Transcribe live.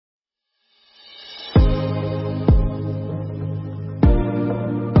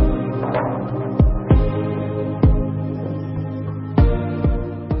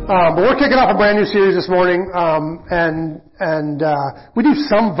But we're kicking off a brand new series this morning, we do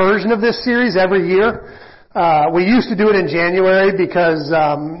some version of this series every year. We used to do it in January because,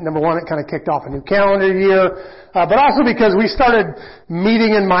 number one, it kind of kicked off a new calendar year, but also because we started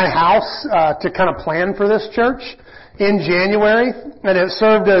meeting in my house to kind of plan for this church in January, and it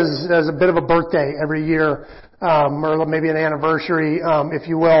served as a bit of a birthday every year, or maybe an anniversary, if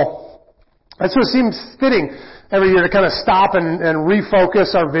you will. And so it seems fitting every year to kind of stop and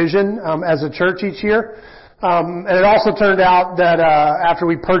refocus our vision as a church each year. And it also turned out that after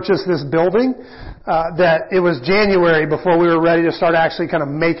we purchased this building, that it was January before we were ready to start actually kind of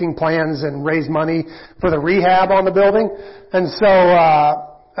making plans and raise money for the rehab on the building. And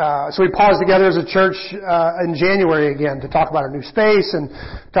so we paused together as a church in January again to talk about our new space and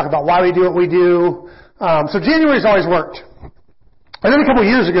talk about why we do what we do. So January's always worked. And then a couple of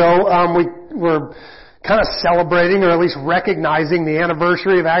years ago, we were kind of celebrating, or at least recognizing, the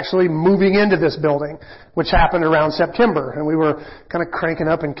anniversary of actually moving into this building, which happened around September. And we were kind of cranking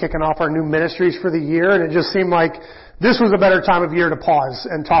up and kicking off our new ministries for the year, and it just seemed like this was a better time of year to pause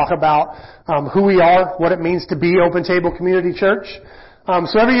and talk about who we are, what it means to be Open Table Community Church.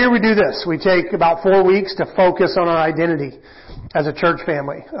 So every year we do this. We take about 4 weeks to focus on our identity as a church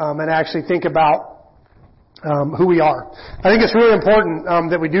family, and actually think about who we are. I think it's really important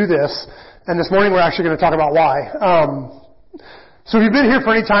that we do this. And this morning we're actually going to talk about why. So if you've been here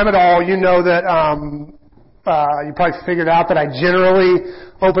for any time at all, you know that you probably figured out that I generally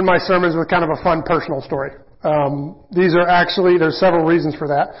open my sermons with kind of a fun personal story. There's several reasons for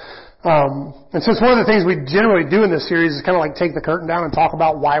that. And since one of the things we generally do in this series is kind of like take the curtain down and talk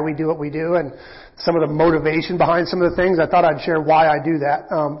about why we do what we do and some of the motivation behind some of the things, I thought I'd share why I do that.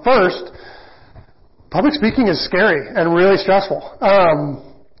 First, public speaking is scary and really stressful.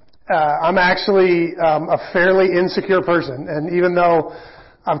 I'm actually a fairly insecure person, and even though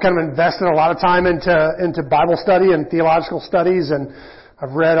I've kind of invested a lot of time into Bible study and theological studies, and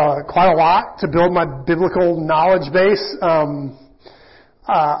I've read quite a lot to build my biblical knowledge base,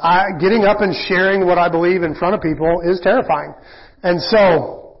 getting up and sharing what I believe in front of people is terrifying. And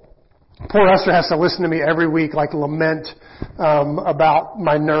so poor Esther has to listen to me every week, like lament about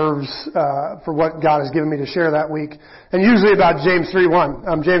my nerves for what God has given me to share that week. And usually about James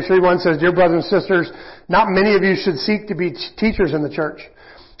 3:1. James 3:1 says, "Dear brothers and sisters, not many of you should seek to be teachers in the church.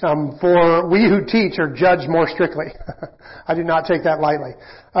 For we who teach are judged more strictly." I do not take that lightly.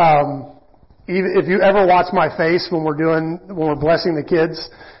 Even if you ever watch my face when we're blessing the kids,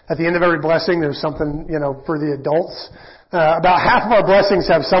 at the end of every blessing there's something, for the adults. About half of our blessings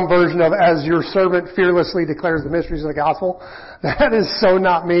have some version of, "As your servant fearlessly declares the mysteries of the gospel." That is so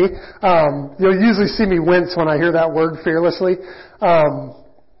not me. You'll usually see me wince when I hear that word, fearlessly.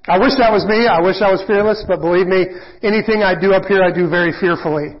 I wish that was me. I wish I was fearless, but believe me, anything I do up here, I do very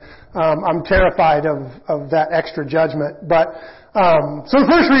fearfully. I'm terrified of that extra judgment. But so the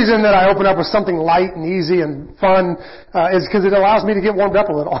first reason that I open up with something light and easy and fun is because it allows me to get warmed up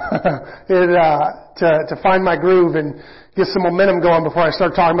a little, to find my groove and get some momentum going before I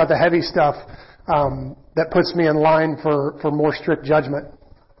start talking about the heavy stuff that puts me in line for more strict judgment.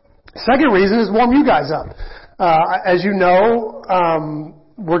 Second reason is warm you guys up. As you know,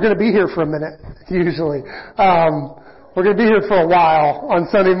 we're going to be here for a minute, usually. We're going to be here for a while on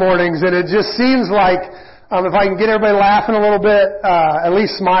Sunday mornings, and it just seems like if I can get everybody laughing a little bit, at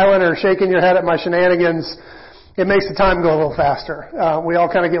least smiling or shaking your head at my shenanigans, it makes the time go a little faster. We all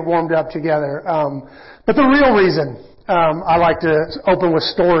kind of get warmed up together. But the real reason I like to open with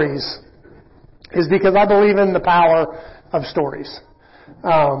stories is because I believe in the power of stories.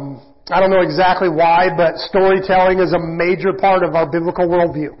 I don't know exactly why, but storytelling is a major part of our biblical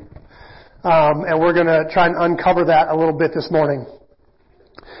worldview. And we're going to try and uncover that a little bit this morning.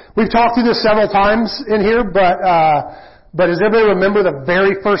 We've talked through this several times in here, but does everybody remember the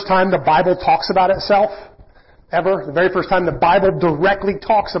very first time the Bible talks about itself? Ever? The very first time the Bible directly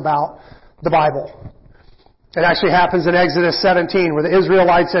talks about the Bible. It actually happens in Exodus 17, where the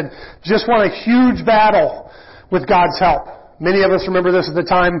Israelites had just won a huge battle with God's help. Many of us remember this at the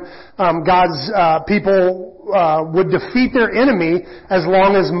time. God's people would defeat their enemy as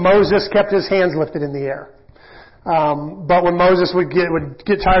long as Moses kept his hands lifted in the air. But when Moses would get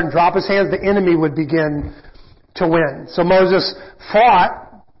tired and drop his hands, the enemy would begin to win. So Moses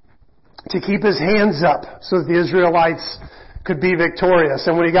fought to keep his hands up so that the Israelites could be victorious.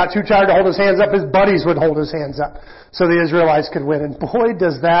 And when he got too tired to hold his hands up, his buddies would hold his hands up so the Israelites could win. And boy,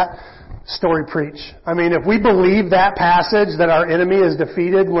 does that story preach. I mean, if we believe that passage that our enemy is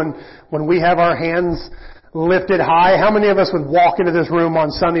defeated when we have our hands lifted high, how many of us would walk into this room on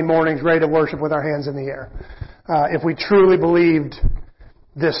Sunday mornings ready to worship with our hands in the air? If we truly believed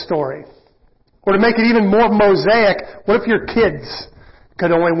this story? Or to make it even more mosaic, what if your kids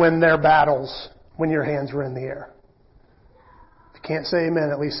could only win their battles when your hands were in the air? If you can't say amen,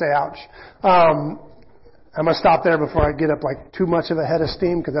 at least say ouch. I'm going to stop there before I get up like too much of a head of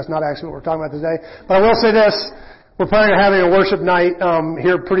steam, because that's not actually what we're talking about today. But I will say this. We're planning on having a worship night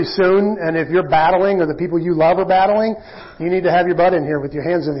here pretty soon, and if you're battling or the people you love are battling, you need to have your butt in here with your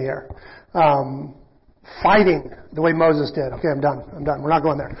hands in the air. Fighting the way Moses did. Okay, I'm done. We're not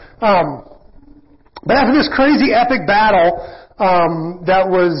going there. But after this crazy epic battle, that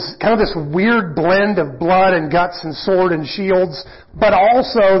was kind of this weird blend of blood and guts and sword and shields, but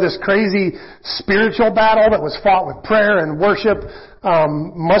also this crazy spiritual battle that was fought with prayer and worship,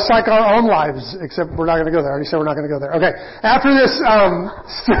 much like our own lives, except we're not going to go there. I already said we're not going to go there. Okay. After this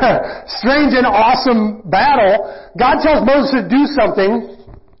strange and awesome battle, God tells Moses to do something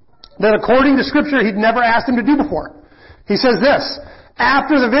that according to Scripture he'd never asked him to do before. He says this: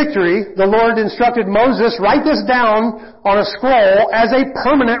 after the victory, the Lord instructed Moses, write this down on a scroll as a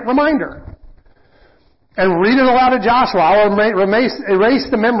permanent reminder. And read it aloud to Joshua. I will erase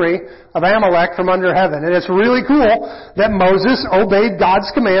the memory of Amalek from under heaven. And it's really cool that Moses obeyed God's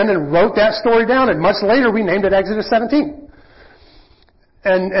command and wrote that story down. And much later we named it Exodus 17.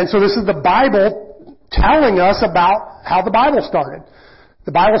 And so this is the Bible telling us about how the Bible started.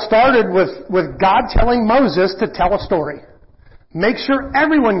 The Bible started with God telling Moses to tell a story. Make sure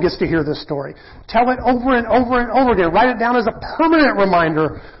everyone gets to hear this story. Tell it over and over and over again. Write it down as a permanent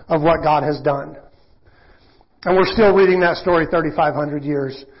reminder of what God has done. And we're still reading that story 3,500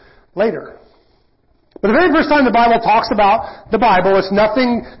 years later. But the very first time the Bible talks about the Bible, it's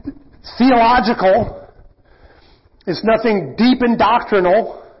nothing theological. It's nothing deep and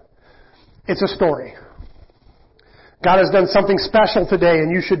doctrinal. It's a story. God has done something special today, and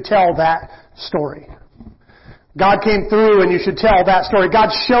you should tell that story. God came through, and you should tell that story.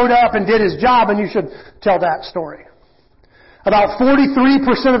 God showed up and did His job, and you should tell that story. About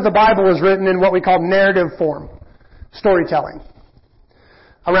 43% of the Bible is written in what we call narrative form, storytelling.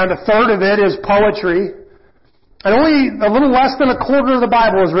 Around a third of it is poetry, and only a little less than a quarter of the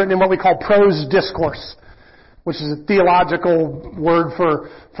Bible is written in what we call prose discourse, which is a theological word for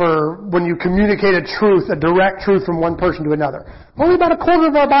when you communicate a truth, a direct truth from one person to another. Only about a quarter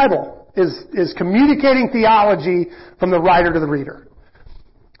of our Bible is communicating theology from the writer to the reader.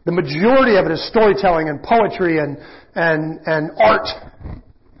 The majority of it is storytelling and poetry and art.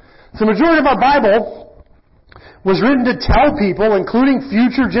 So the majority of our Bible was written to tell people, including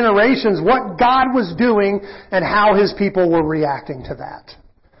future generations, what God was doing and how His people were reacting to that.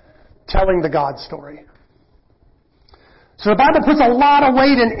 Telling the God story. So the Bible puts a lot of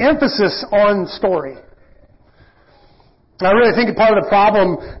weight and emphasis on story. And I really think part of the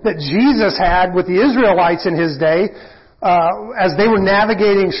problem that Jesus had with the Israelites in His day, as they were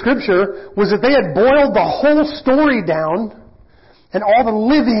navigating Scripture, was that they had boiled the whole story down, and all the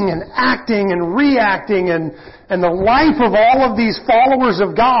living and acting and reacting and the life of all of these followers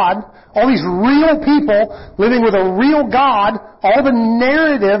of God, all these real people living with a real God, all the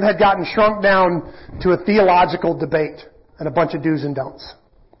narrative had gotten shrunk down to a theological debate and a bunch of do's and don'ts.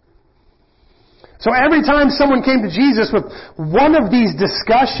 So every time someone came to Jesus with one of these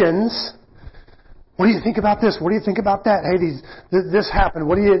discussions, what do you think about this? What do you think about that? Hey, this happened.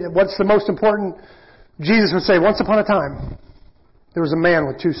 What's the most important? Jesus would say, once upon a time, there was a man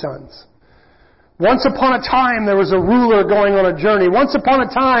with 2 sons. Once upon a time, there was a ruler going on a journey. Once upon a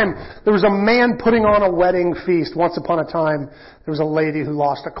time, there was a man putting on a wedding feast. Once upon a time, there was a lady who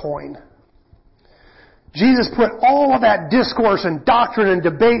lost a coin. Jesus put all of that discourse and doctrine and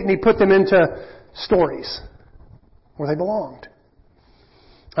debate, and He put them into stories where they belonged.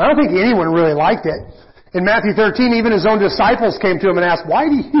 I don't think anyone really liked it. In Matthew 13, even His own disciples came to Him and asked, why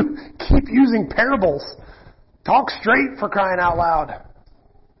do you keep using parables? Talk straight, for crying out loud.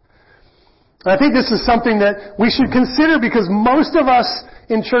 And I think this is something that we should consider, because most of us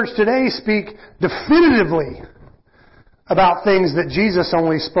in church today speak definitively about things that Jesus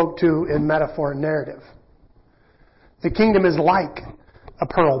only spoke to in metaphor and narrative. The kingdom is like a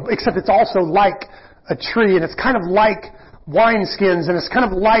pearl, except it's also like a tree, and it's kind of like wineskins, and it's kind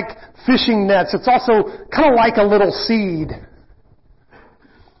of like fishing nets. It's also kind of like a little seed.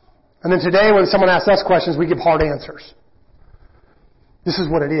 And then today, when someone asks us questions, we give hard answers. This is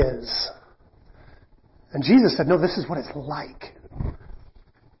what it is. And Jesus said, no, this is what it's like. And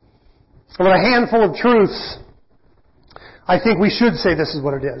with a handful of truths, I think we should say this is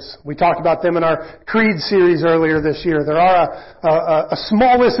what it is. We talked about them in our Creed series earlier this year. There are a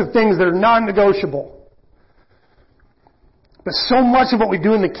small list of things that are non-negotiable. But so much of what we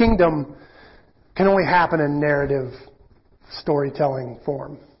do in the kingdom can only happen in narrative storytelling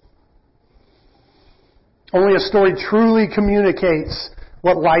form. Only a story truly communicates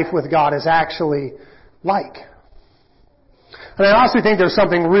what life with God is actually like. And I honestly think there's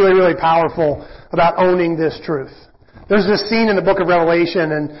something really, really powerful about owning this truth. There's this scene in the book of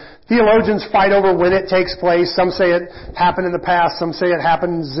Revelation, and theologians fight over when it takes place. Some say it happened in the past. Some say it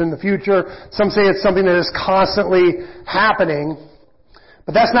happens in the future. Some say it's something that is constantly happening.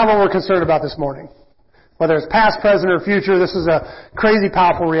 But that's not what we're concerned about this morning. Whether it's past, present, or future, this is a crazy,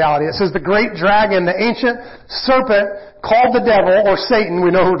 powerful reality. It says the great dragon, the ancient serpent called the devil, or Satan,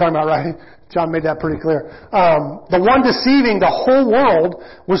 we know who we're talking about, right? John made that pretty clear. The one deceiving the whole world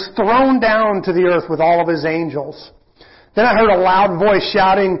was thrown down to the earth with all of his angels. Then I heard a loud voice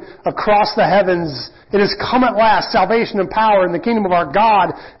shouting across the heavens, "It has come at last, salvation and power in the kingdom of our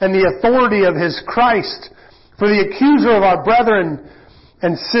God and the authority of His Christ. For the accuser of our brethren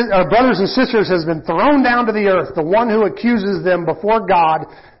and our brothers and sisters has been thrown down to the earth, the one who accuses them before God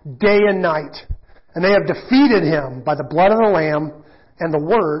day and night. And they have defeated him by the blood of the Lamb and the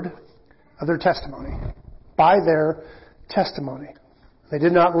word of their testimony." By their testimony. They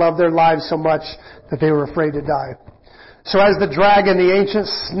did not love their lives so much that they were afraid to die. So as the dragon, the ancient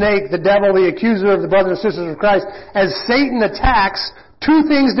snake, the devil, the accuser of the brothers and sisters of Christ, as Satan attacks, two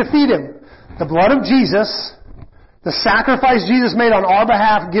things defeat him. The blood of Jesus, the sacrifice Jesus made on our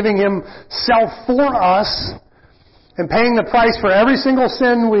behalf, giving Himself for us, and paying the price for every single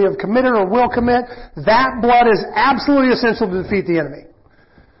sin we have committed or will commit. That blood is absolutely essential to defeat the enemy.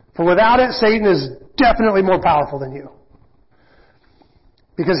 For without it, Satan is definitely more powerful than you.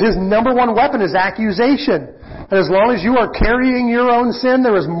 Because his number one weapon is accusation. And as long as you are carrying your own sin,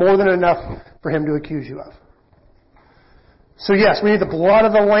 there is more than enough for him to accuse you of. So yes, we need the blood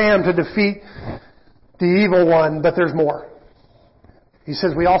of the Lamb to defeat the evil one, but there's more. He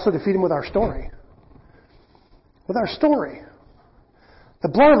says we also defeat him with our story. With our story. The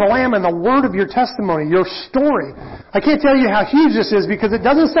blood of the Lamb and the word of your testimony, your story. I can't tell you how huge this is because it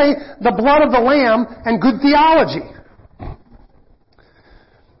doesn't say the blood of the Lamb and good theology.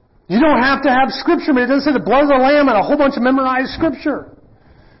 You don't have to have Scripture, but it doesn't say the blood of the Lamb and a whole bunch of memorized Scripture.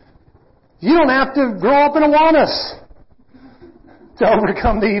 You don't have to grow up in Awanas to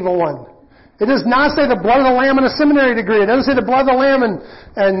overcome the evil one. It does not say the blood of the Lamb and a seminary degree. It doesn't say the blood of the Lamb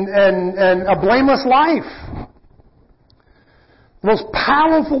and a blameless life. The most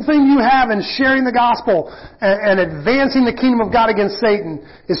powerful thing you have in sharing the gospel and advancing the kingdom of God against Satan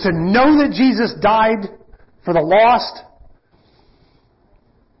is to know that Jesus died for the lost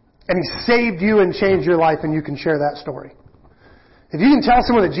and He saved you and changed your life, and you can share that story. If you can tell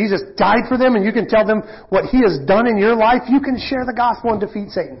someone that Jesus died for them and you can tell them what He has done in your life, you can share the gospel and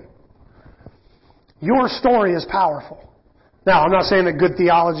defeat Satan. Your story is powerful. Now, I'm not saying that good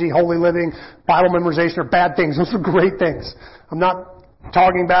theology, holy living, Bible memorization are bad things. Those are great things. I'm not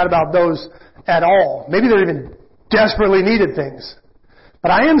talking bad about those at all. Maybe they're even desperately needed things.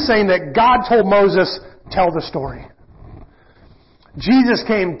 But I am saying that God told Moses, tell the story. Jesus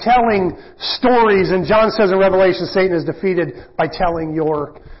came telling stories, and John says in Revelation, Satan is defeated by telling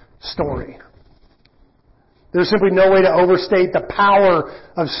your story. There's simply no way to overstate the power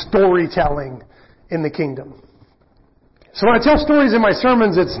of storytelling in the kingdom. So when I tell stories in my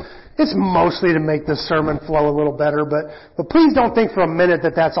sermons, it's mostly to make the sermon flow a little better, but please don't think for a minute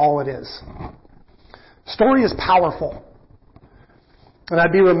that that's all it is. Story is powerful. And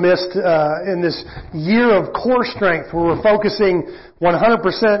I'd be remiss in this year of core strength where we're focusing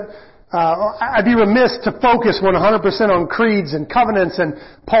 100%, I'd be remiss to focus 100% on creeds and covenants and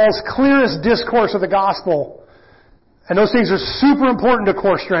Paul's clearest discourse of the gospel. And those things are super important to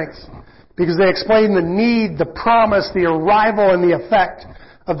core strength because they explain the need, the promise, the arrival, and the effect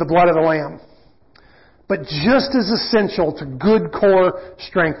of the blood of the Lamb. But just as essential to good core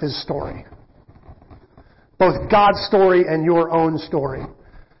strength is story. Both God's story and your own story.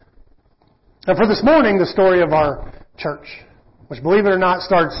 And for this morning, the story of our church, which, believe it or not,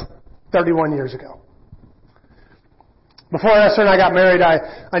 starts 31 years ago. Before Esther and I got married,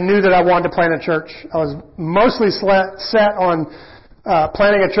 I knew that I wanted to plant a church. I was mostly set on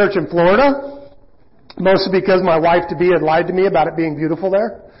planting a church in Florida, mostly because my wife-to-be had lied to me about it being beautiful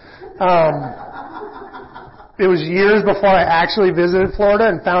there. It was years before I actually visited Florida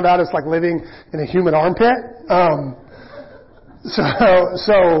and found out it's like living in a human armpit. So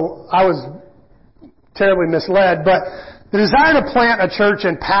I was terribly misled. But the desire to plant a church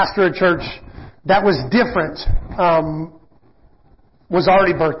and pastor a church that was different was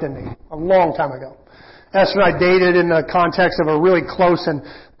already birthed in me a long time ago. Esther and I dated in the context of a really close and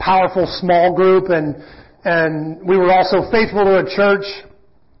powerful small group, and we were also faithful to a church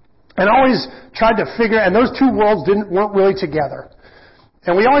and always tried to figure, and those two worlds weren't really together.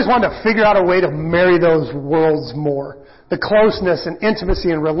 And we always wanted to figure out a way to marry those worlds more. The closeness and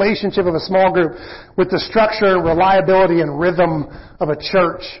intimacy and relationship of a small group with the structure and reliability and rhythm of a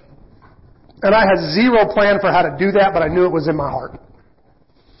church. And I had zero plan for how to do that, but I knew it was in my heart.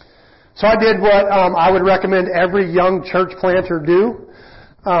 So I did what I would recommend every young church planter do.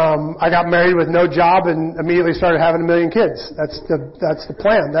 I got married with no job and immediately started having 1 million kids. That's the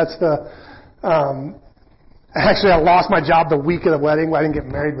plan. Actually, I lost my job the week of the wedding. Well, I didn't get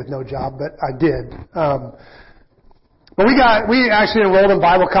married with no job, but I did. But we actually enrolled in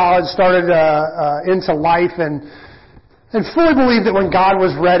Bible college, started into life, and fully believed that when God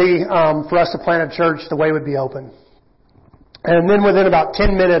was ready for us to plant a church, the way would be open. And then within about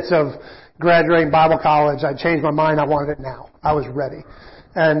 10 minutes of graduating Bible college, I changed my mind. I wanted it now. I was ready.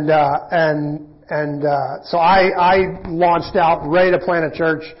 And so I launched out, ready to plant a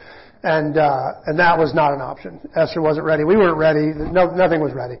church, and that was not an option. Esther wasn't ready. We weren't ready. Nothing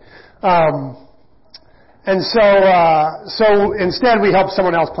was ready. So instead we helped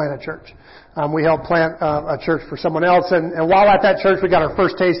someone else plant a church. We helped plant a church for someone else, and while at that church, we got our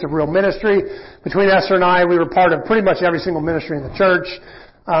first taste of real ministry. Between Esther and I, we were part of pretty much every single ministry in the church.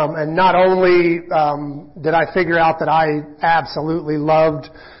 And not only did I figure out that I absolutely loved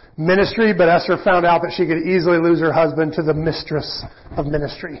ministry, but Esther found out that she could easily lose her husband to the mistress of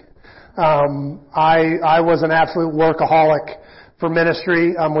ministry. I was an absolute workaholic for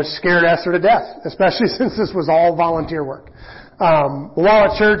ministry, which scared Esther to death, especially since this was all volunteer work.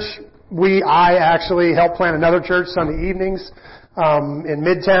 While at church, I actually helped plant another church Sunday evenings in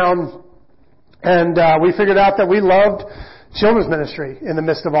Midtown, and we figured out that we loved children's ministry in the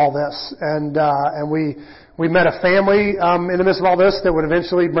midst of all this, and we met a family in the midst of all this that would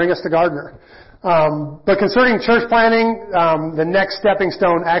eventually bring us to Gardner. But concerning church planting, the next stepping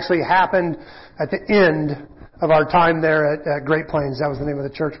stone actually happened at the end of our time there at Great Plains. That was the name of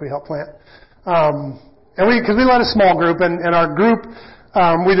the church we helped plant. Because we led a small group, and our group,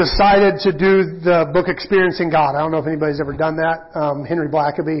 we decided to do the book Experiencing God. I don't know if anybody's ever done that. Henry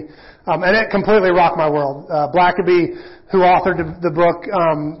Blackaby. And it completely rocked my world. Blackaby, who authored the book,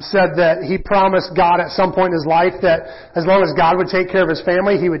 said that he promised God at some point in his life that as long as God would take care of his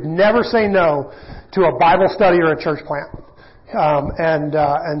family, he would never say no to a Bible study or a church plant.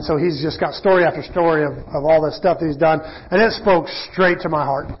 And so he's just got story after story of all the stuff that he's done. And it spoke straight to my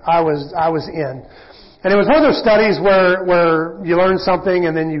heart. I was in. And it was one of those studies where you learn something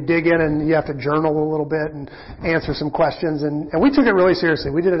and then you dig in and you have to journal a little bit and answer some questions. And we took it really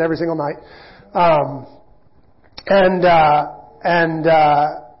seriously. We did it every single night. And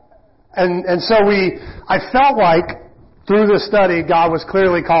so I felt like through this study, God was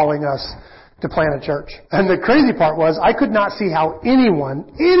clearly calling us to plant a church. And the crazy part was I could not see how anyone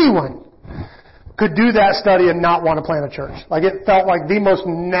could do that study and not want to plant a church. Like it felt like the most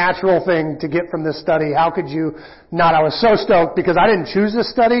natural thing to get from this study. How could you not? I was so stoked because I didn't choose this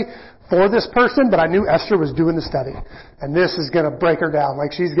study for this person, but I knew Esther was doing the study. And this is going to break her down.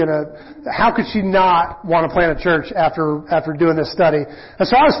 Like how could she not want to plant a church after doing this study? And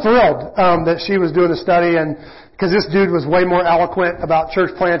so I was thrilled, that she was doing the study, and because this dude was way more eloquent about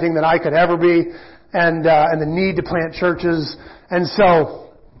church planting than I could ever be, and the need to plant churches. And so,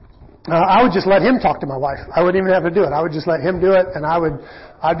 I would just let him talk to my wife. I wouldn't even have to do it. I would just let him do it, and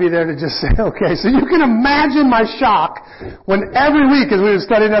I'd be there to just say, okay. So you can imagine my shock when every week as we would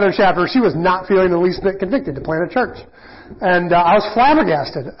study another chapter, she was not feeling the least bit convicted to plant a church. And I was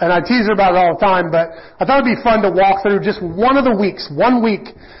flabbergasted, and I tease her about it all the time, but I thought it'd be fun to walk through just one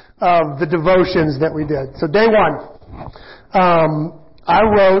week of the devotions that we did. So day one, I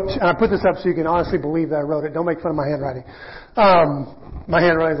wrote, and I put this up so you can honestly believe that I wrote it. Don't make fun of my handwriting. My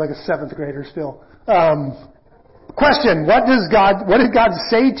handwriting is like a 7th grader still. Question, what did God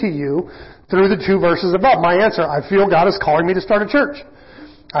say to you through the 2 verses above? My answer, I feel God is calling me to start a church.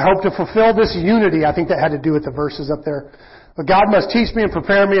 I hope to fulfill this unity. I think that had to do with the verses up there. But God must teach me and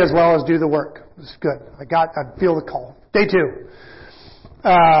prepare me as well as do the work. It's good. I feel the call. Day 2.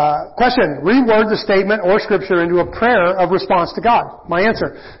 Question, reword the statement or scripture into a prayer of response to God. My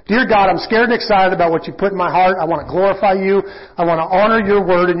answer, Dear God, I'm scared and excited about what you put in my heart. I want to glorify you. I want to honor your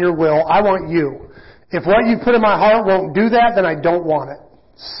word and your will. I want you. If what you put in my heart won't do that, then I don't want it.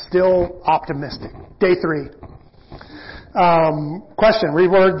 Still optimistic. Day 3. Question,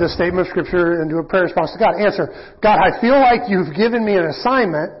 reword the statement of scripture into a prayer response to God. Answer, God, I feel like you've given me an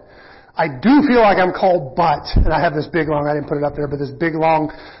assignment. I do feel like I'm called, but, and I have this big long, I didn't put it up there, but this big long,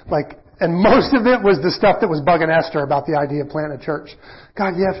 like, And most of it was the stuff that was bugging Esther about the idea of planting a church.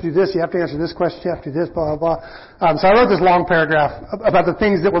 God, you have to do this, you have to answer this question, you have to do this, blah, blah, blah. So I wrote this long paragraph about the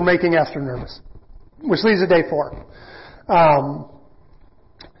things that were making Esther nervous, which leads to day 4.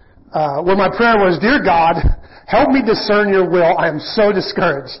 Where my prayer was, Dear God, help me discern your will. I am so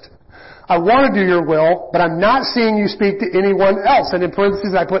discouraged. I want to do your will, but I'm not seeing you speak to anyone else. And in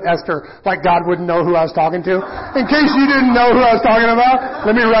parentheses, I put Esther, like God wouldn't know who I was talking to. In case you didn't know who I was talking about,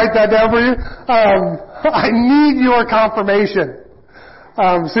 let me write that down for you. I need your confirmation.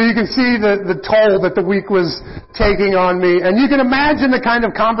 So you can see the toll that the week was taking on me. And you can imagine the kind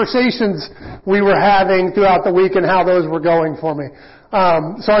of conversations we were having throughout the week and how those were going for me.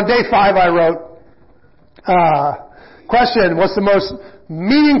 So on day 5, I wrote, question, what's the most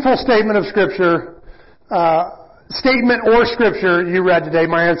meaningful statement of Scripture, statement or Scripture you read today?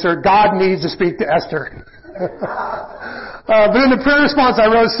 My answer, God needs to speak to Esther. But in the prayer response, I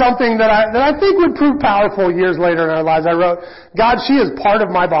wrote something that I think would prove powerful years later in our lives. I wrote, God, she is part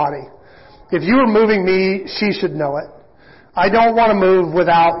of my body. If you are moving me, she should know it. I don't want to move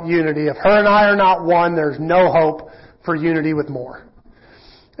without unity. If her and I are not one, there's no hope for unity with more.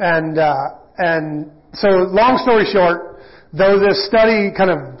 And so long story short, though this study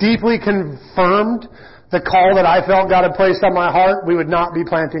kind of deeply confirmed the call that I felt God had placed on my heart, we would not be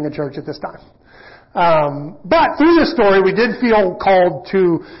planting a church at this time. But through this story, we did feel called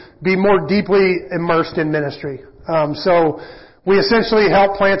to be more deeply immersed in ministry. So we essentially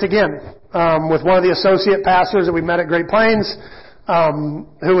helped plant again, with one of the associate pastors that we met at Great Plains,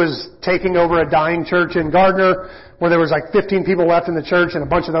 who was taking over a dying church in Gardner, where there was like 15 people left in the church, and a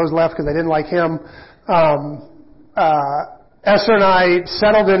bunch of those left because they didn't like him. Esther and I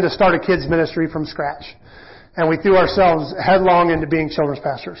settled in to start a kids ministry from scratch, and we threw ourselves headlong into being children's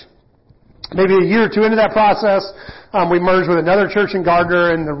pastors. Maybe a year or 2 into that process, we merged with another church in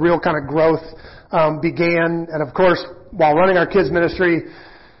Gardner, and the real kind of growth began. And of course, while running our kids ministry,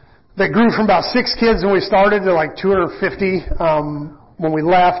 that grew from about 6 kids when we started to like 250 when we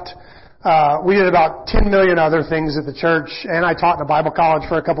left. We did about 10 million other things at the church, and I taught in a Bible college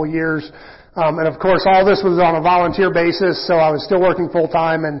for a couple of years. And of course, all this was on a volunteer basis, so I was still working full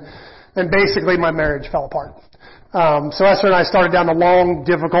time, and basically my marriage fell apart. So Esther and I started down the long,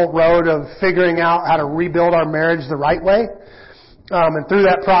 difficult road of figuring out how to rebuild our marriage the right way. And through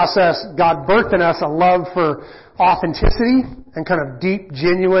that process, God birthed in us a love for authenticity and kind of deep,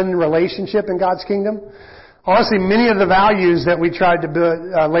 genuine relationship in God's kingdom. Honestly, many of the values that we tried to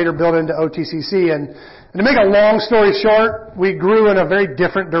later build into OTCC. And to make a long story short, we grew in a very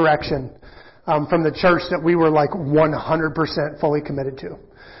different direction from the church that we were like 100% fully committed to.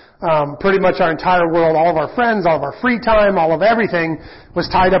 Pretty much our entire world, all of our friends, all of our free time, all of everything was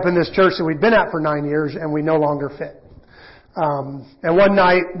tied up in this church that we'd been at for 9 years, and we no longer fit. And one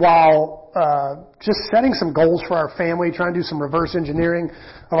night, while just setting some goals for our family, trying to do some reverse engineering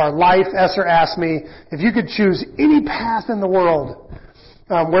of our life, Esther asked me, if you could choose any path in the world,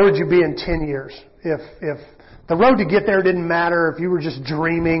 where would you be in 10 years? If the road to get there didn't matter, if you were just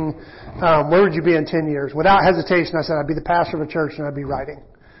dreaming, where would you be in 10 years? Without hesitation, I said, I'd be the pastor of a church and I'd be writing.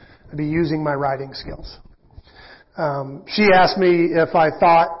 I'd be using my writing skills. She asked me if I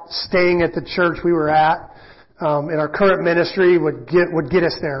thought staying at the church we were at, in our current ministry would get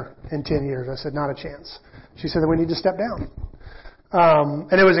us there in 10 years. I said, not a chance. She said that we need to step down.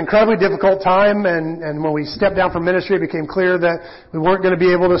 And it was an incredibly difficult time, and when we stepped down from ministry, it became clear that we weren't going to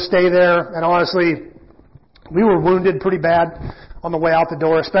be able to stay there. And honestly, we were wounded pretty bad on the way out the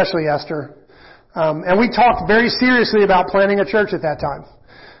door, especially Esther. And we talked very seriously about planting a church at that time.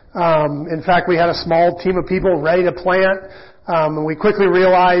 In fact, we had a small team of people ready to plant, and we quickly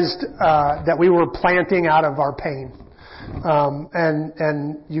realized that we were planting out of our pain.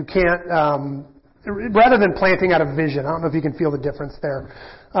 And you can't, rather than planting out of vision. I don't know if you can feel the difference there.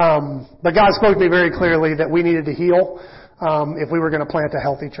 But God spoke to me very clearly that we needed to heal if we were going to plant a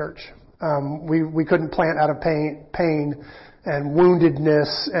healthy church. We couldn't plant out of pain and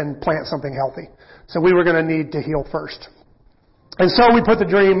woundedness and plant something healthy. So we were going to need to heal first. And so I put the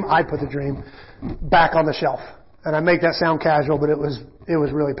dream back on the shelf. And I make that sound casual, but it was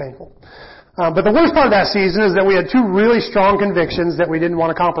really painful. But the worst part of that season is that we had 2 really strong convictions that we didn't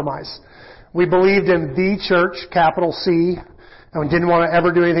want to compromise. We believed in the church, capital C, and we didn't want to ever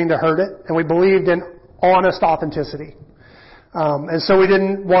do anything to hurt it. And we believed in honest authenticity. And so we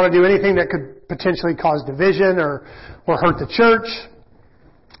didn't want to do anything that could potentially cause division or hurt the church.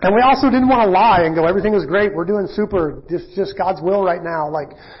 And we also didn't want to lie and go, everything was great, we're doing super, just God's will right now.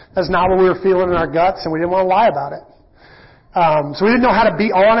 Like, that's not what we were feeling in our guts, and we didn't want to lie about it. So we didn't know how to be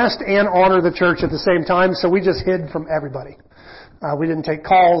honest and honor the church at the same time, so we just hid from everybody. We didn't take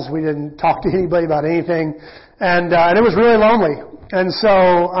calls. We didn't talk to anybody about anything. And it was really lonely. And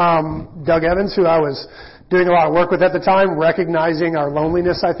so, Doug Evans, who I was doing a lot of work with at the time, recognizing our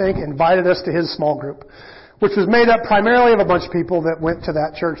loneliness, I think, invited us to his small group, which was made up primarily of a bunch of people that went to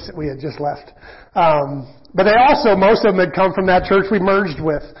that church that we had just left. But they also, most of them had come from that church we merged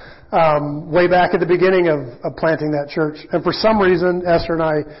with, way back at the beginning of planting that church. And for some reason, Esther and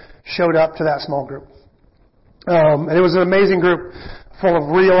I showed up to that small group. And it was an amazing group full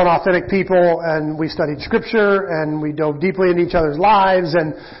of real and authentic people, and we studied scripture, and we dove deeply into each other's lives,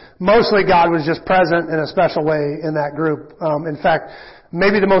 and mostly God was just present in a special way in that group. In fact,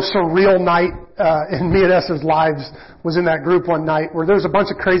 maybe the most surreal night in me and Esther's lives was in that group one night where there was a bunch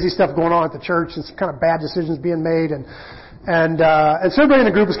of crazy stuff going on at the church and some kind of bad decisions being made, and so everybody in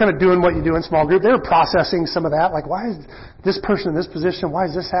the group was kind of doing what you do in small group. They were processing some of that, like, why is this person in this position? Why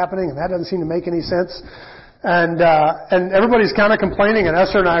is this happening? And that doesn't seem to make any sense. And everybody's kind of complaining, and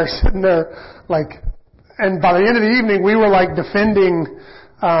Esther and I are sitting there like, and by the end of the evening, we were like defending,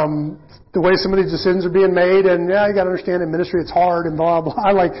 the way some of these decisions are being made, and yeah, you gotta understand in ministry it's hard and blah, blah.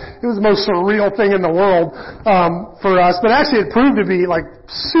 Like, it was the most surreal thing in the world, for us, but actually it proved to be like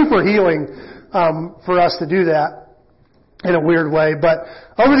super healing, for us to do that in a weird way. But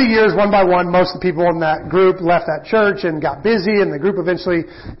over the years, one by one, most of the people in that group left that church and got busy, and the group eventually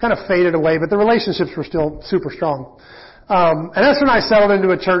kind of faded away, but the relationships were still super strong. And Esther and I settled into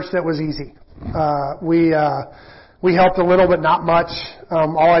a church that was easy. We helped a little, but not much.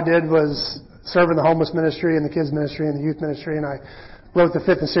 All I did was serve in the homeless ministry and the kids ministry and the youth ministry, and I wrote the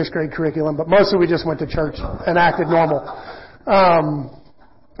 5th and 6th grade curriculum, but mostly we just went to church and acted normal. And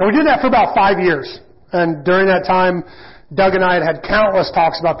we did that for about 5 years. And during that time, Doug and I had countless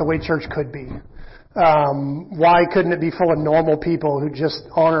talks about the way church could be. Why couldn't it be full of normal people who just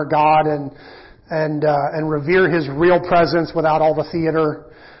honor God and revere His real presence without all the theater?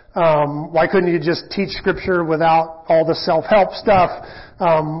 Why couldn't you just teach scripture without all the self-help stuff?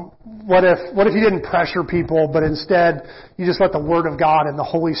 What if you didn't pressure people, but instead you just let the Word of God and the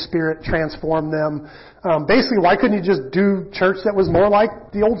Holy Spirit transform them? Basically, why couldn't you just do church that was more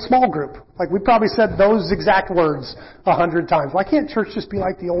like the old small group? Like, we probably said those exact words 100 times. Why can't church just be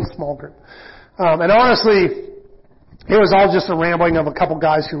like the old small group? And honestly, it was all just a rambling of a couple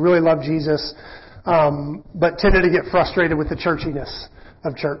guys who really loved Jesus, but tended to get frustrated with the churchiness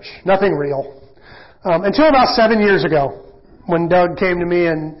of church. Nothing real. Until about 7 years ago, when Doug came to me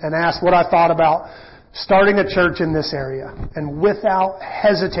and asked what I thought about starting a church in this area. And without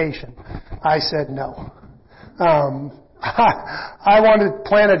hesitation, I said no. I wanted to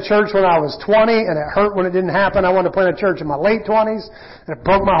plant a church when I was 20, and it hurt when it didn't happen. I wanted to plant a church in my late 20s, and it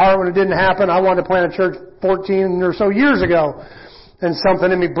broke my heart when it didn't happen. I wanted to plant a church 14 or so years ago, and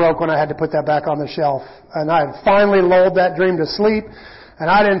something in me broke when I had to put that back on the shelf. And I had finally lulled that dream to sleep, and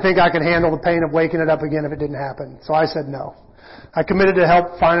I didn't think I could handle the pain of waking it up again if it didn't happen. So I said no. I committed to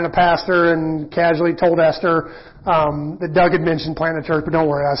help finding a pastor and casually told Esther that Doug had mentioned planting a church, but don't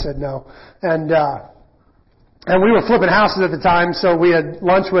worry, I said no. And we were flipping houses at the time, so we had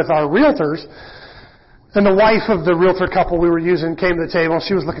lunch with our realtors. And the wife of the realtor couple we were using came to the table.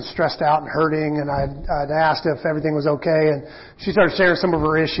 She was looking stressed out and hurting, and I'd asked if everything was okay, and she started sharing some of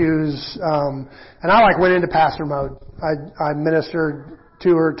her issues. And I went into pastor mode. I ministered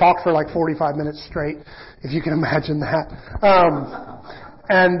to her, talked for 45 minutes straight, if you can imagine that. While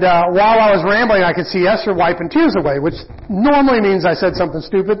I was rambling, I could see Esther wiping tears away, which normally means I said something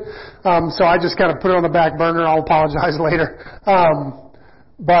stupid. So I just kind of put it on the back burner. I'll apologize later.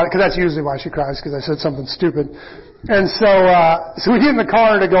 But, cause that's usually why she cries, cause I said something stupid. And so we get in the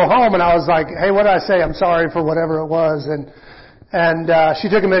car to go home, and I was like, hey, what did I say? I'm sorry for whatever it was. And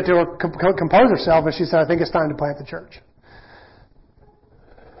she took a minute to compose herself, and she said, I think it's time to plant the church.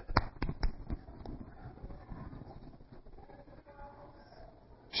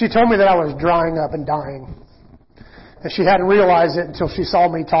 She told me that I was drying up and dying. And she hadn't realized it until she saw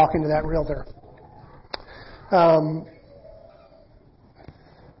me talking to that realtor.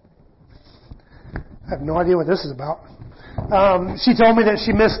 I have no idea what this is about. She told me that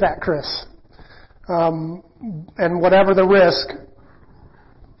she missed that Chris. And whatever the risk,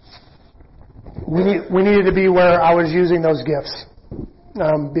 we needed to be where I was using those gifts.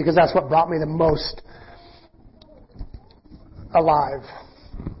 Because that's what brought me the most alive.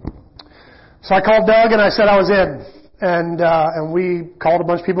 So I called Doug and I said I was in. And we called a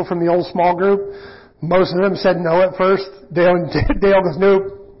bunch of people from the old small group. Most of them said no at first. Dale goes, nope,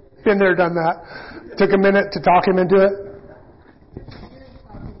 been there, done that. Took a minute to talk him into it.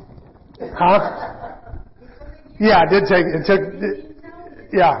 Huh? Yeah, it did take,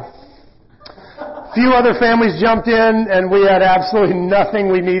 yeah. few other families jumped in, and we had absolutely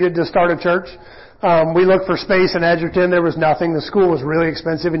nothing we needed to start a church. We looked for space in Edgerton. There was nothing. The school was really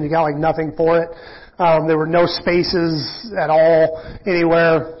expensive, and you got like nothing for it. There were no spaces at all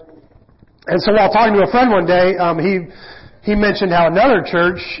anywhere. And so while talking to a friend one day, he mentioned how another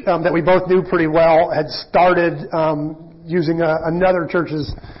church that we both knew pretty well had started using another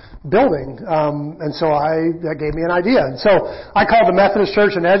church's building. And so that gave me an idea. And so I called the Methodist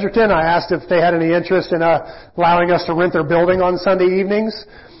Church in Edgerton. I asked if they had any interest in allowing us to rent their building on Sunday evenings.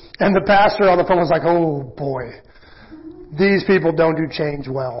 And the pastor on the phone was like, "Oh boy, these people don't do change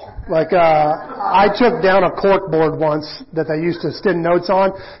well." Like, I took down a cork board once that they used to send notes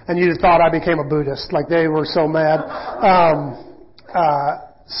on, and you just thought I became a Buddhist. Like, they were so mad.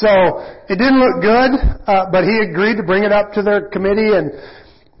 So it didn't look good, but he agreed to bring it up to their committee, and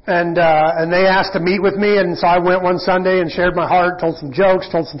they asked to meet with me, and so I went one Sunday and shared my heart, told some jokes,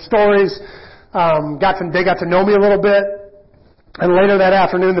 told some stories, they got to know me a little bit. And later that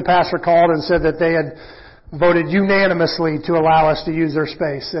afternoon, the pastor called and said that they had voted unanimously to allow us to use their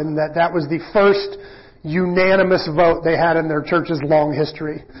space, and that was the first unanimous vote they had in their church's long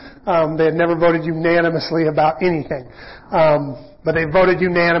history. They had never voted unanimously about anything, but they voted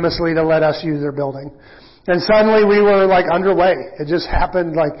unanimously to let us use their building. And suddenly we were like underway. It just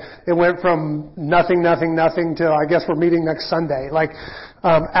happened. Like, it went from nothing to, I guess we're meeting next Sunday. Like,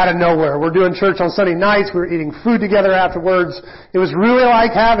 out of nowhere. We're doing church on Sunday nights. We were eating food together afterwards. It was really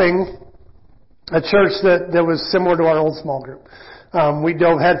like having a church that was similar to our old small group. We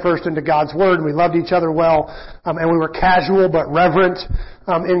dove headfirst into God's Word, and we loved each other well, and we were casual but reverent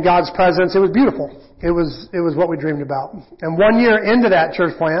in God's presence. It was beautiful. It was what we dreamed about. And 1 year into that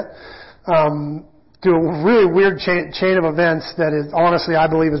church plant, through a really weird chain of events that is honestly, I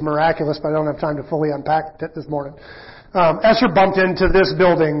believe, is miraculous, but I don't have time to fully unpack it this morning. Esther bumped into this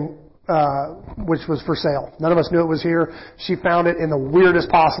building, which was for sale. None of us knew it was here. She found it in the weirdest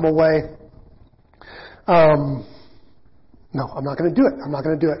possible way. No, I'm not going to do it.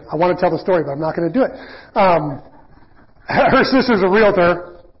 I want to tell the story, but I'm not going to do it. Her sister's a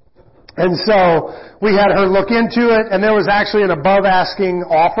realtor. And so we had her look into it, and there was actually an above-asking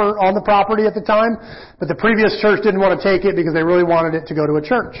offer on the property at the time, but the previous church didn't want to take it because they really wanted it to go to a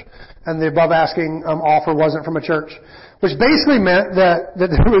church. And the above-asking offer wasn't from a church, which basically meant that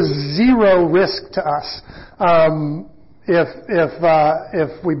there was zero risk to us.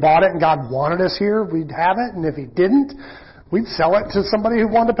 If we bought it and God wanted us here, we'd have it, and if He didn't, we'd sell it to somebody who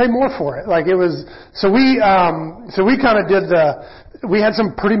wanted to pay more for it. Like, it was, so we kind of did we had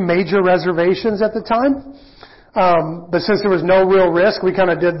some pretty major reservations at the time. But since there was no real risk, we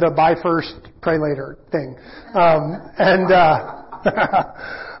kind of did the buy first, pray later thing. Or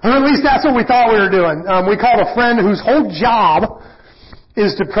at least that's what we thought we were doing. We called a friend whose whole job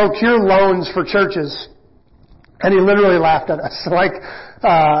is to procure loans for churches. And he literally laughed at us. Like,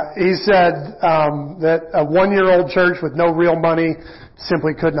 he said, that a 1-year-old church with no real money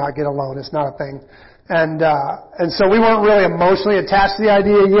simply could not get a loan. It's not a thing. And so we weren't really emotionally attached to the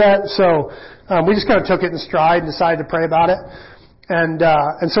idea yet. So, we just kind of took it in stride and decided to pray about it. And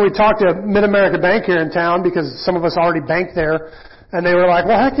so we talked to Mid-America Bank here in town because some of us already banked there. And they were like,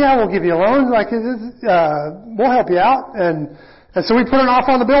 "Well, heck yeah, we'll give you a loan. Like, we'll help you out." And so we put an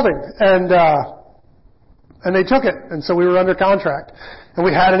offer on the building, and they took it. And so we were under contract, and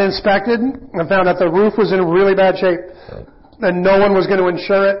we had it inspected and found out the roof was in really bad shape, and no one was going to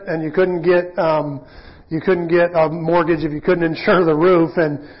insure it, and you couldn't get a mortgage if you couldn't insure the roof,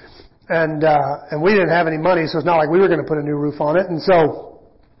 and we didn't have any money, so it's not like we were going to put a new roof on it. And so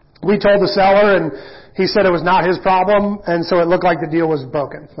we told the seller, and he said it was not his problem, and so it looked like the deal was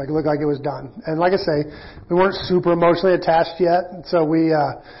broken. Like, it looked like it was done. And like I say, we weren't super emotionally attached yet, and so we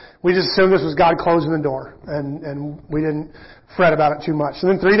just assumed this was God closing the door, and we didn't fret about it too much. And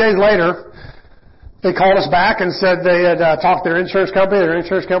then 3 days later, they called us back and said they had talked to their insurance company. Their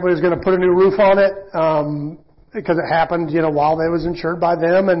insurance company was going to put a new roof on it because it happened, while they was insured by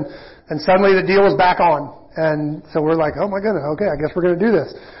them, and suddenly the deal was back on. And so we're like, "Oh my goodness, okay, I guess we're going to do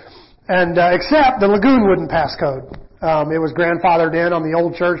this." And except the lagoon wouldn't pass code. It was grandfathered in on the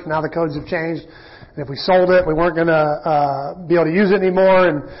old church. Now the codes have changed, and if we sold it, we weren't going to be able to use it anymore.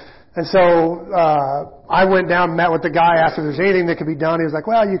 And so I went down and met with the guy, asked if there's anything that could be done. He was like,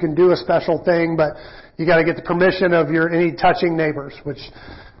 "Well, you can do a special thing, but you got to get the permission of any touching neighbors," which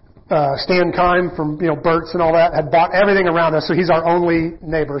Stan Kime from Burt's and all that had bought everything around us, so he's our only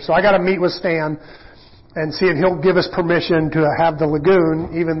neighbor. So I got to meet with Stan and see if he'll give us permission to have the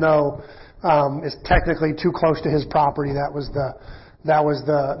lagoon, even though it's technically too close to his property. That was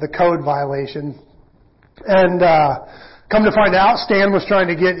the code violation. And come to find out, Stan was trying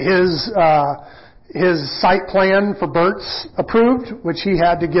to get his his site plan for Burt's approved, which he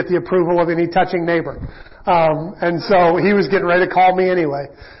had to get the approval of any touching neighbor. And so he was getting ready to call me anyway.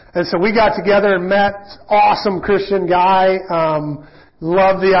 And so we got together and met. Awesome Christian guy.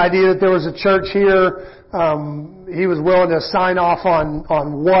 Loved the idea that there was a church here. He was willing to sign off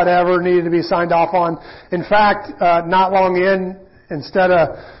on whatever needed to be signed off on. In fact, not long instead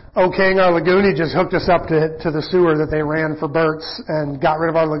of okaying our lagoon, he just hooked us up to the sewer that they ran for Burt's and got rid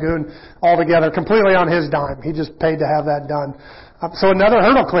of our lagoon altogether, completely on his dime. He just paid to have that done. So another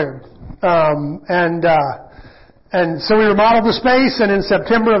hurdle cleared. And so we remodeled the space, and in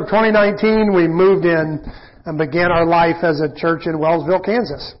September of 2019, we moved in and began our life as a church in Wellsville,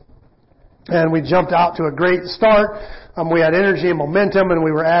 Kansas. And we jumped out to a great start. We had energy and momentum, and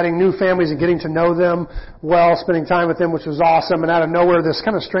we were adding new families and getting to know them well, spending time with them, which was awesome. And out of nowhere, this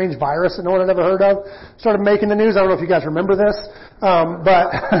kind of strange virus that no one had ever heard of started making the news. I don't know if you guys remember this,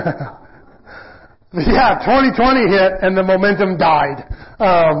 but yeah, 2020 hit and the momentum died.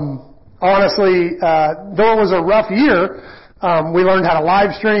 Honestly, though it was a rough year, we learned how to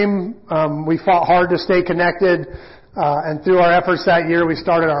live stream. We fought hard to stay connected. And through our efforts that year, we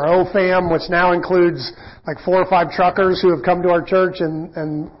started our OFAM, which now includes like 4 or 5 truckers who have come to our church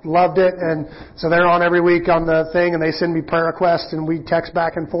and loved it. And so they're on every week on the thing, and they send me prayer requests, and we text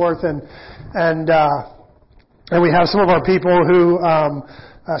back and forth. And we have some of our people who,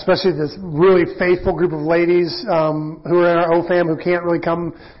 especially this really faithful group of ladies, who are in our OFAM who can't really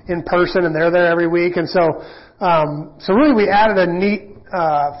come in person, and they're there every week. And so really we added a neat,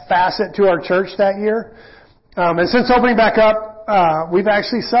 facet to our church that year. And since opening back up, we've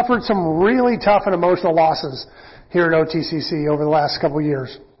actually suffered some really tough and emotional losses here at OTCC over the last couple of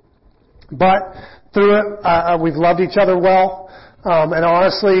years. But through it, we've loved each other well. And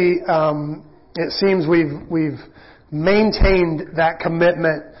honestly, it seems we've maintained that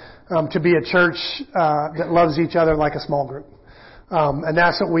commitment, to be a church, that loves each other like a small group. And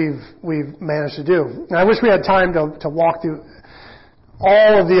that's what we've managed to do. And I wish we had time to walk through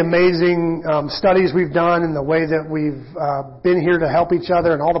all of the amazing studies we've done and the way that we've been here to help each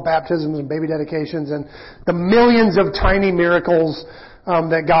other and all the baptisms and baby dedications and the millions of tiny miracles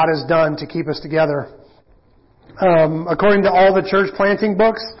that God has done to keep us together. According to all the church planting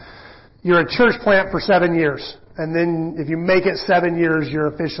books, you're a church plant for 7 years. And then if you make it 7 years,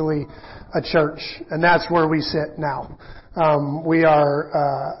 you're officially a church. And that's where we sit now. We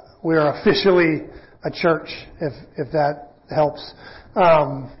are officially a church, if that helps.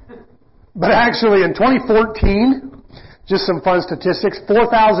 But actually in 2014, just some fun statistics,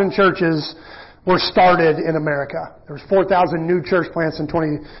 4,000 churches were started in America. There was 4,000 new church plants in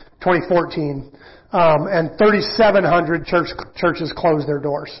 2014. And 3,700 churches closed their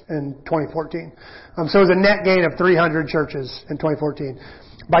doors in 2014. So it was a net gain of 300 churches in 2014.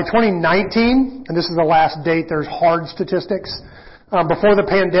 By 2019, and this is the last date, there's hard statistics. Before the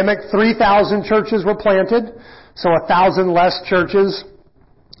pandemic, 3,000 churches were planted. So 1,000 less churches,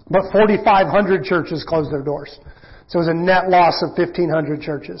 but 4,500 churches closed their doors. So it was a net loss of 1,500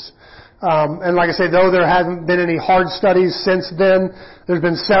 churches. And like I say, though there haven't been any hard studies since then, there's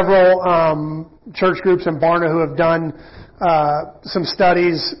been several church groups in Barna who have done some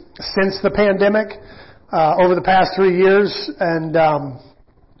studies since the pandemic over the past 3 years. And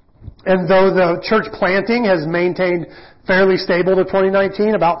though the church planting has maintained fairly stable to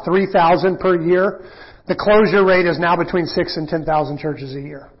 2019, about 3,000 per year, the closure rate is now between 6,000 and 10,000 churches a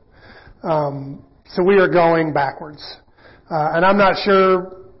year. So we are going backwards. And I'm not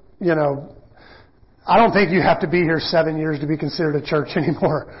sure, I don't think you have to be here 7 years to be considered a church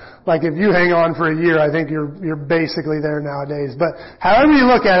anymore. Like if you hang on for a year, I think you're basically there nowadays. But however you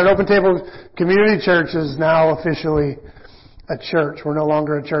look at it, Open Table Community Church is now officially a church. We're no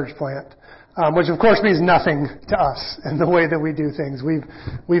longer a church plant. Which of course means nothing to us in the way that we do things.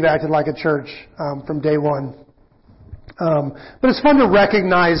 We've acted like a church from day one. But it's fun to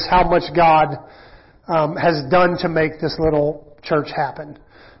recognize how much God has done to make this little church happen.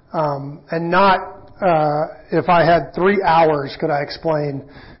 And not if I had 3 hours could I explain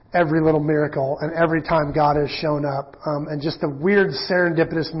every little miracle and every time God has shown up, and just the weird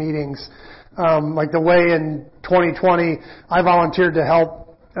serendipitous meetings, like the way in 2020 I volunteered to help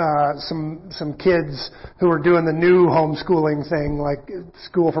some kids who were doing the new homeschooling thing, like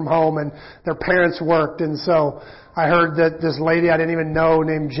school from home, and their parents worked. And so I heard that this lady I didn't even know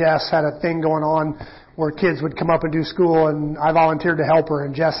named Jess had a thing going on where kids would come up and do school, and I volunteered to help her,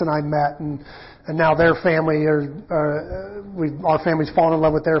 and Jess and I met, and now their family our family's fallen in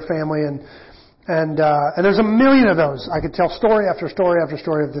love with their family, and there's a million of those. I could tell story after story after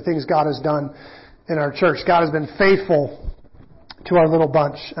story of the things God has done in our church. God has been faithful to our little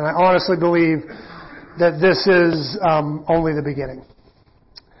bunch. And I honestly believe that this is only the beginning.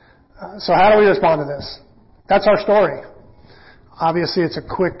 So how do we respond to this? That's our story. Obviously, it's a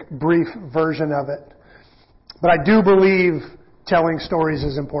quick, brief version of it. But I do believe telling stories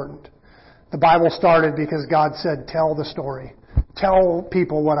is important. The Bible started because God said, tell the story. Tell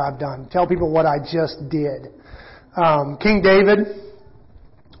people what I've done. Tell people what I just did. King David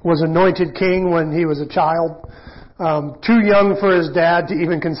was anointed king when he was a child. Too young for his dad to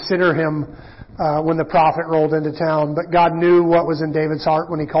even consider him when the prophet rolled into town. But God knew what was in David's heart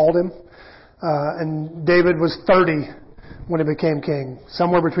when he called him. And David was 30 when he became king.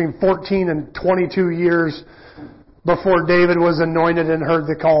 Somewhere between 14 and 22 years before David was anointed and heard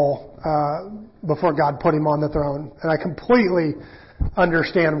the call, before God put him on the throne. And I completely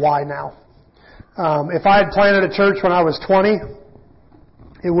understand why now. If I had planted a church when I was 20,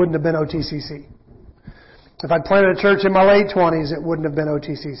 it wouldn't have been OTCC. If I'd planted a church in my late 20s, it wouldn't have been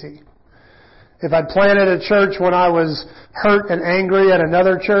OTCC. If I'd planted a church when I was hurt and angry at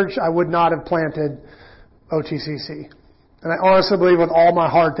another church, I would not have planted OTCC. And I honestly believe with all my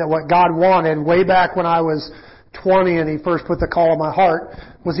heart that what God wanted way back when I was 20 and He first put the call on my heart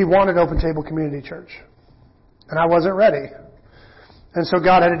was He wanted Open Table Community Church. And I wasn't ready. And so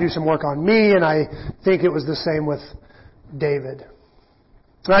God had to do some work on me, and I think it was the same with David.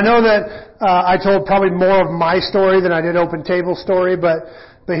 And I know that I told probably more of my story than I did Open Table's story, but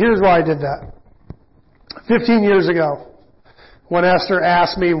here's why I did that. 15 years ago, when Esther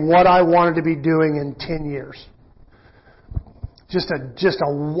asked me what I wanted to be doing in 10 years. Just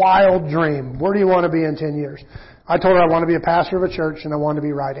a wild dream. Where do you want to be in 10 years? I told her I want to be a pastor of a church and I want to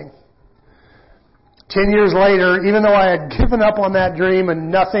be writing. 10 years later, even though I had given up on that dream and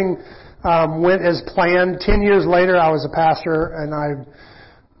nothing went as planned, 10 years later I was a pastor and I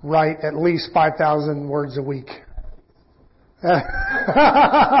write at least 5,000 words a week.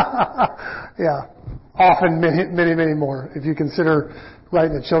 Yeah. Often many more. If you consider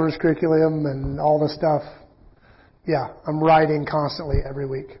writing the children's curriculum and all the stuff. Yeah, I'm writing constantly every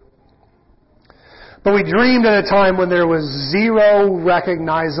week. But we dreamed at a time when there was zero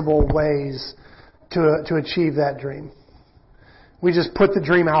recognizable ways to achieve that dream. We just put the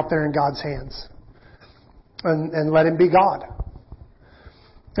dream out there in God's hands and let Him be God.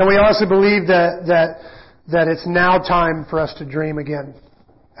 And we also believe that it's now time for us to dream again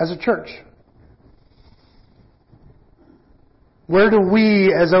as a church. Where do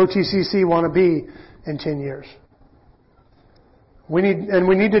we as OTCC want to be in 10 years? We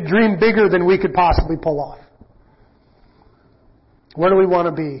need to dream bigger than we could possibly pull off. Where do we want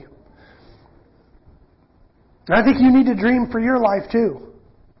to be? And I think you need to dream for your life too.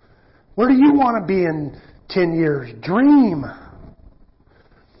 Where do you want to be in 10 years? Dream.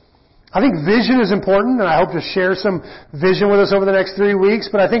 I think vision is important, and I hope to share some vision with us over the next 3 weeks,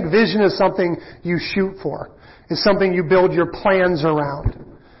 but I think vision is something you shoot for. It's something you build your plans around.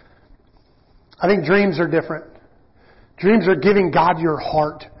 I think dreams are different. Dreams are giving God your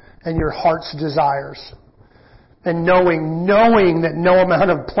heart and your heart's desires. And knowing that no amount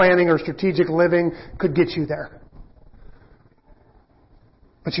of planning or strategic living could get you there.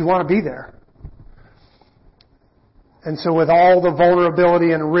 But you want to be there. And so with all the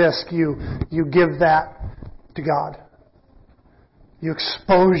vulnerability and risk, you give that to God. You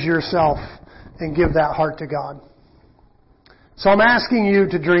expose yourself and give that heart to God. So I'm asking you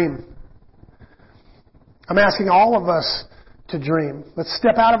to dream. I'm asking all of us to dream. Let's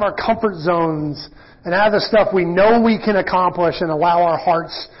step out of our comfort zones and out of the stuff we know we can accomplish and allow our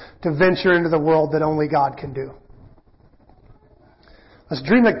hearts to venture into the world that only God can do. Let's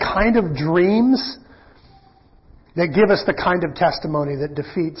dream the kind of dreams that give us the kind of testimony that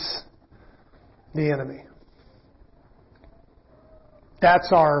defeats the enemy. That's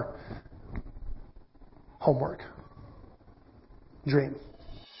our homework. Dream.